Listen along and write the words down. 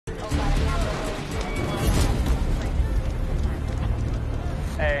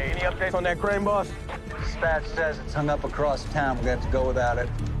Any updates on that crane, boss? Dispatch says it's hung up across town. We're gonna have to go without it.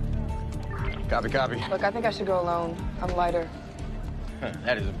 Copy, copy. Look, I think I should go alone. I'm lighter.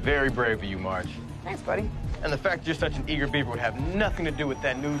 That is very brave of you, Marge. Thanks, buddy. And the fact you're such an eager beaver would have nothing to do with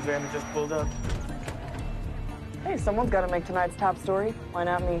that news van that just pulled up. Hey, someone's got to make tonight's top story. Why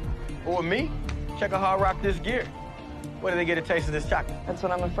not me? Or me? Check out how I rock this gear. Where do they get a taste of this chocolate? That's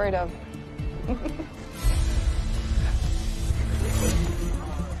what I'm afraid of.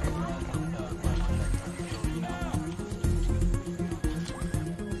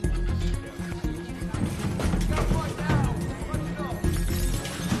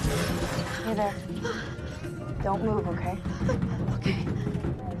 Hey there. Don't move, okay? Okay.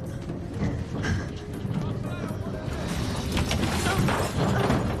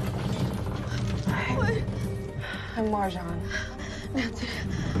 I'm Marjan. Nancy,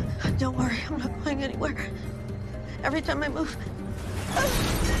 don't worry. I'm not going anywhere. Every time I move,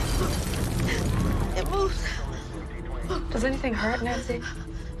 it moves. Does anything hurt, Nancy?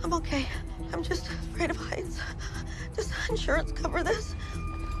 I'm okay. I'm just afraid of heights. Does insurance cover this?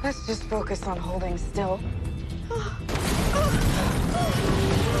 Let's just focus on holding still.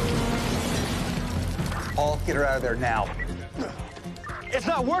 Paul, get her out of there now. It's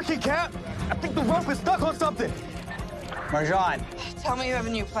not working, Cap. I think the rope is stuck on something. Marjan. Tell me you have a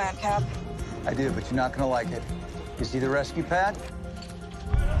new plan, Cap. I do, but you're not gonna like it. You see the rescue pad?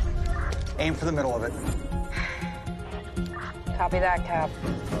 Aim for the middle of it. Copy that, Cap.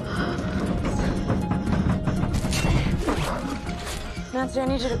 Nancy, I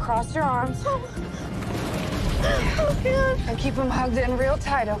need you to cross your arms. I can't. And keep them hugged in real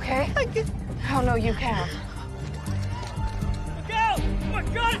tight, okay? I can't. Oh, no, you can't. Look out! Oh my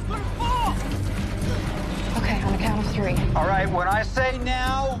God, it's gonna fall! Okay, on the count of 3. All right, when I say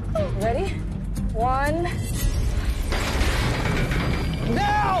now... Ready? 1.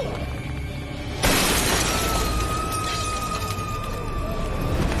 Now!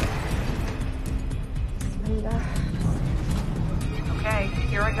 Okay,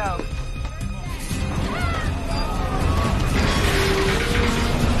 here I go.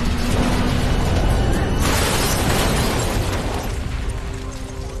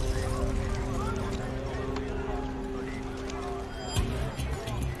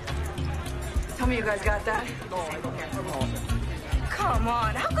 Tell me you guys got that. Come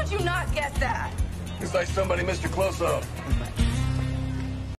on, how could you not get that? It's like somebody missed your close-up.